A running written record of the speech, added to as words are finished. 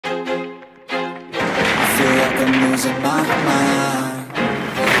I'm losing my mind.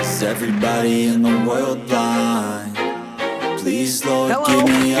 Is everybody in the world blind? Please, Lord, give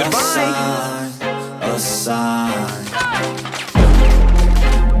me a sign, a sign.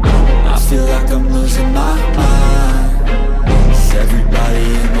 I feel like I'm losing my mind. Is everybody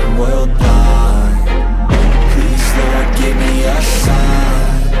in the world blind? Please, Lord, give me a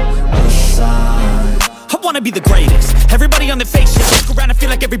sign, a sign. I wanna be the greatest. Everybody on the fake shit. Look around and feel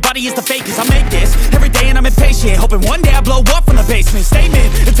like everybody is the fakest. I make this every day and I'm impatient, hoping one day I blow up from the basement. Statement,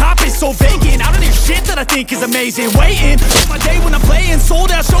 the top is so vacant. I don't hear shit that I think is amazing. Waiting for my day when I'm playing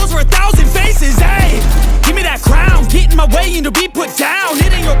sold out shows for 1,000 faces. Hey, give me that crown, get in my way and to be put down.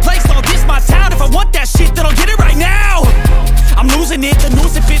 It ain't your place, I'll diss my town. If I want that shit, then I'll get it right now. I'm losing it, the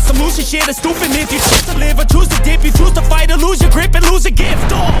noose it fits, some losing shit, a stupid myth. You choose to live or choose to dip, you choose to fight or lose your grip and lose a gift.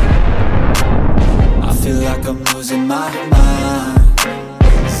 I feel like I'm losing my mind.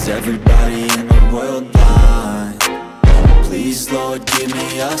 Is everybody in the world blind? Please, Lord, give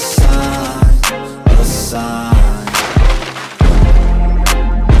me a sign, a sign.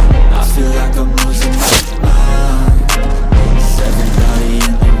 I feel like I'm losing my mind. Is everybody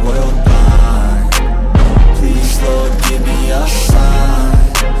in the world blind? Please, Lord, give me a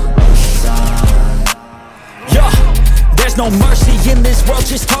sign, a sign. Yeah. There's no mercy in this world,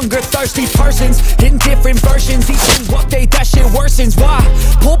 just hunger-thirsty persons in different versions. Each new update, that shit worsens. Why?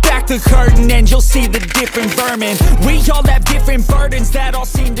 Pull back the curtain and you'll see the different vermin. We all have different burdens that all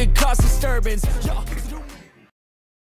seem to cause disturbance.